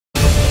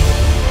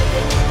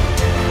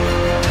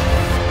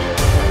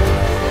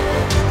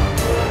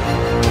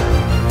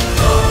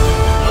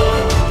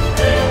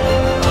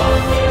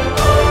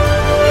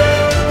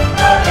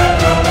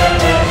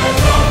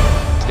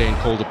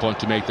jump on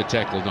to make the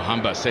tackle.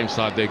 Nohamba, same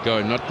side they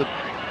go. Not the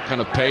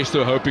kind of pace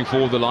they're hoping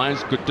for the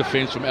Lions. Good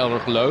defense from El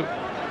Rahlo.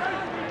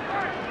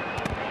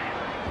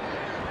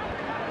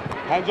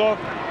 Hands off.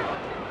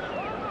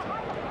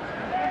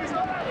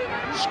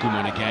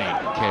 Schoeman again,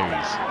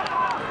 carries.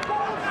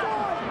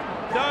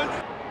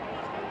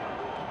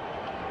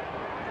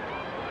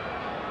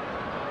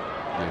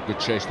 Yeah, good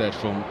chase that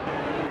from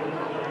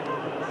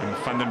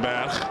Van den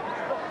Berg.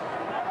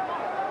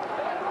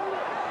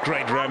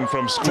 Great run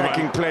from Schoeman.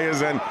 Attacking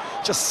players and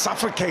just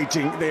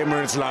suffocating the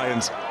Emirates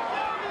Lions.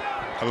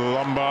 A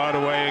Lombard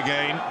away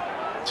again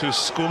to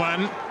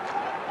Schoeman.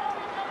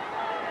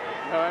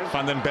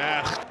 Van den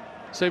Berg.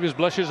 Saviour's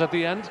blushes at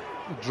the end.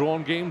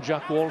 Drawn game.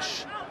 Jack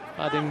Walsh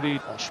adding the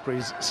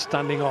Ospreys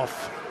standing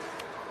off.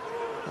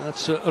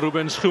 That's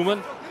Ruben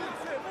Schoeman.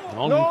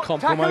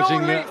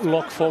 Uncompromising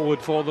lock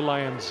forward for the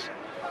Lions.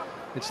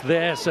 It's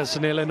there, says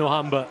Sanele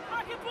Nohamba.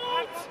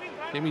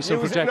 Give me some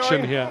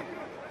protection here.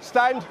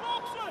 Stand.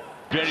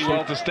 Very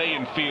well to stay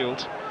in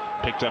field.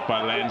 Picked up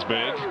by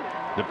Landsberg.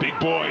 The big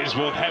boys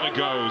will have a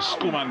go.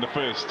 Schoeman the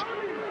first.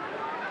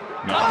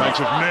 Now a bunch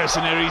of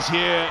mercenaries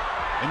here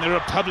in the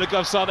Republic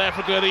of South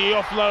Africa. The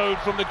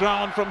offload from the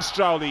ground from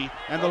Strowley.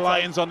 And the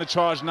Lions on the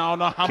charge now.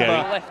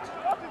 Nohamba.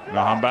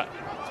 Nohamba.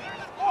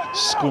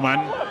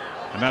 Schoeman.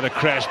 Another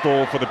crash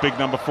ball for the big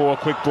number 4.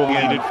 Quick ball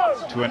needed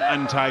to an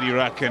untidy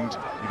ruck. And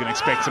you can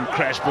expect some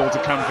crash ball to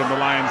come from the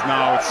Lions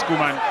now. It's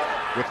Schoeman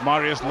with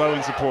Marius Low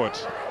in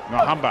support.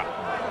 Nohamba.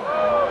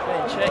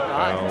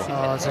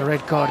 Oh, it's a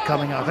red card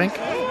coming, I think.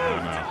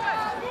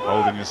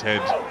 Holding his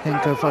head.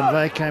 Henko van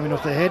Wyk came in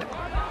off the head.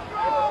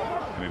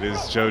 And it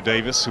is Joe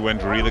Davis who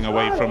went reeling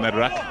away from that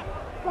ruck.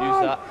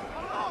 Use that.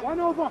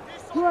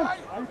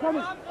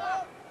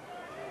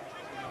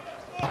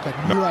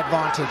 A new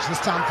advantage, this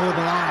time for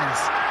the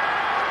Lions.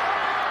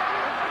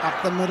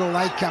 Up the middle,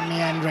 they come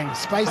meandering.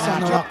 Space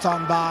on locked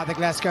on by the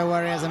Glasgow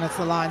Warriors, and it's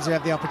the Lions who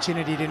have the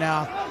opportunity to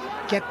now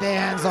get their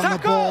hands on the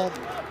ball.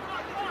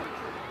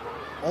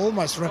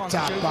 Almost ripped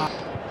out by...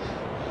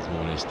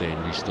 Then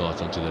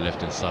restarts onto the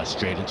left-hand side,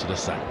 straight into the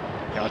sun.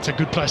 Yeah, it's a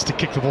good place to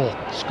kick the ball.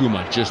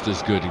 Schoeman just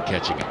as good in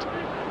catching it.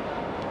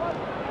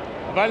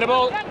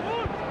 Available.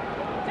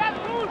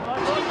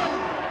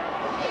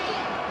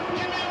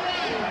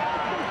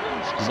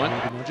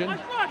 Schoeman.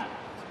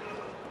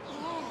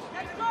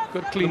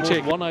 Good clean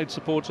take. One-eyed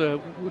supporter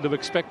would have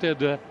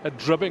expected a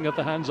drubbing at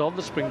the hands of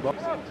the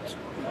Springboks.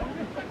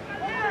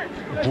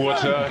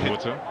 Water.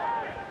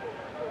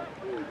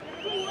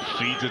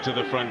 Feeds it to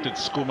the front.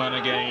 It's Schoeman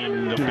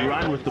again. The big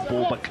Run with the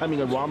ball, but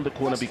coming around the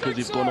corner because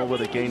he's gone over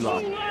the gain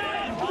line.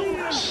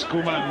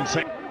 Schoeman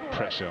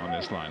pressure on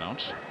this line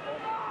out.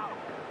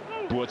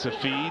 Water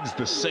feeds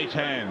the safe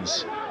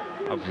hands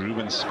of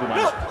Ruben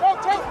Schoeman.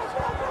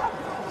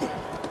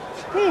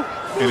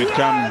 In it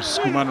comes.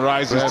 Schoeman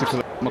rises to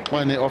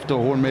McClane off the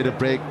horn made a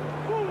break.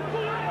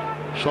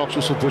 Sharks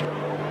also put.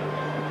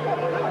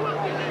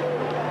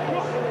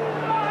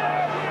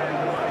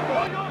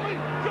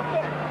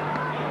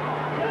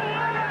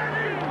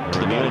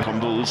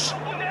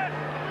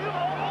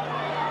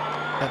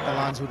 That the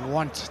Lions would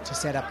want to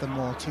set up the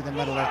maul. To the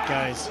middle it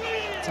goes.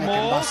 Taken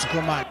by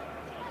Schoeman.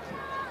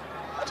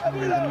 To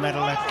the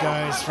middle it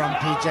goes from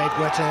PJ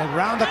Botha.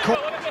 Round the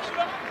corner.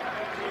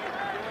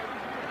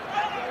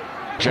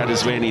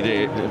 Jadisveni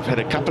there. They've had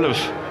a couple of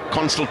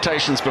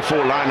consultations before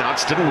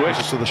lineouts. Didn't work.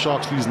 So the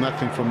Sharks lose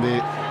nothing from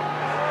there.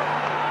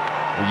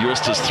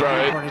 Eustace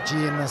throw.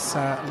 Prodigy in this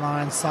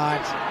Lions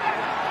side.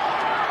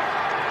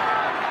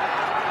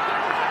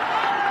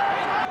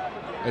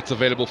 It's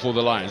available for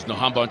the Lions.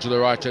 Nohamba onto the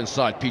right-hand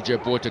side. PJ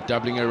Botha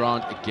doubling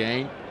around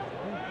again.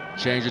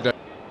 Change it up.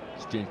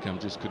 Steenkamp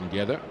just couldn't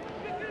gather.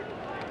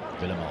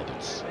 Willem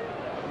Alberts.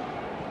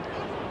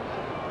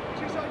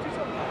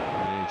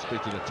 They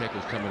expected the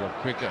tackles coming up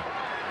quicker.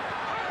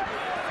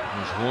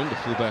 There's Horn, the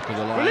fullback of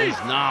the Lions,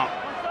 now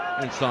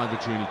inside the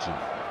 22.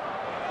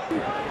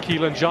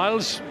 Keelan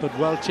Giles, but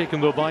well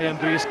taken though by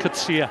Andreas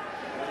Katsia,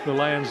 the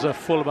Lions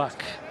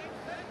fullback.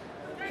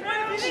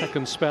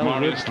 Second spell.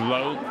 Marius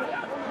Low.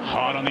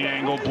 Hard on the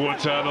angle,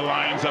 Botha, the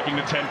Lions upping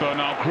the tempo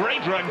now.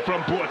 Great run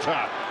from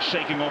Botha,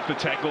 shaking off the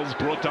tackles,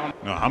 brought down.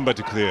 Nohamba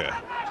to clear.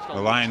 The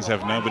Lions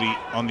have nobody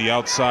on the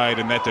outside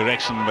in that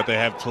direction, but they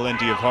have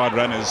plenty of hard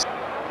runners.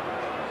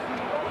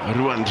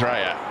 Ruan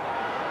Dreyer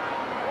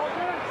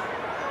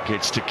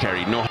gets to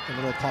carry. No. A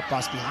little pop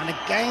pass behind.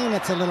 Again,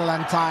 it's a little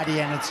untidy,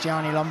 and it's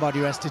Gianni Lombard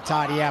who has to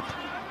tidy up.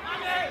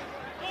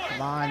 The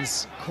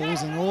Lions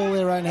causing all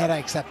their own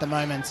headaches at the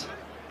moment.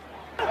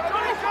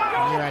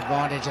 New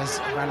advantage as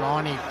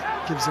Ralani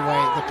gives away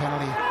the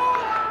penalty.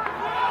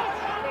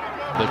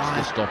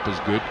 The stop is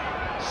good.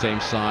 Same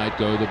side,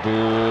 go the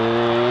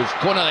Bulls.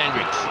 Corner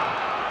Hendricks.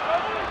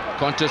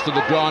 Contest to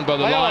the ground by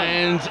the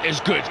Lions is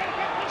good.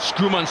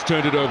 Schoeman's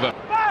turned it over.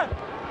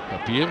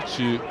 Up here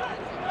to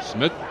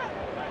Smith.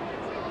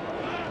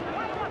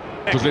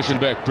 Position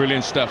back,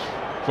 brilliant stuff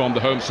from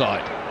the home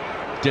side.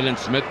 Dylan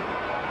Smith.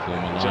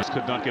 Just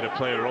could not get a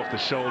player off the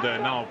shoulder.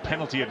 Now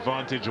penalty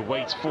advantage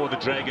awaits for the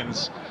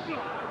Dragons.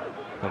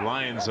 The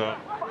Lions are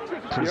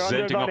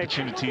presenting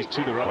opportunities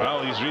to the ruck.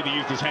 Well, he's really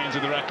used his hands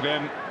in the ruck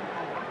then.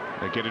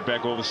 They get it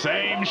back all the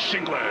same.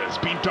 Shingler's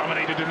been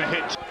dominated in the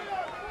hit.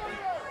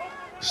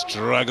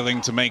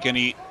 Struggling to make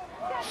any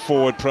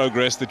forward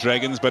progress, the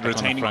Dragons, but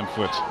retaining front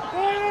foot.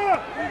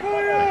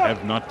 They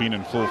have not been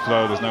in full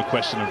flow, there's no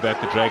question of that,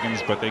 the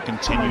Dragons, but they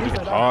continue to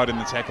get hard in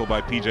the tackle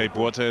by PJ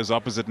Botha, his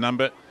opposite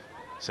number.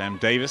 Sam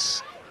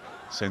Davis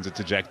sends it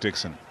to Jack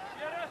Dixon.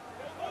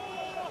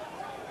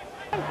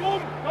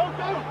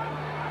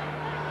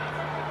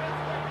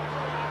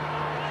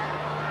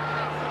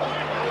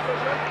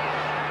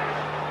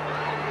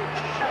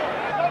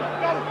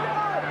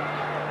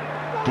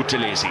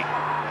 Buthelezi.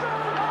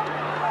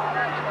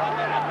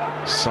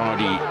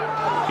 Sardi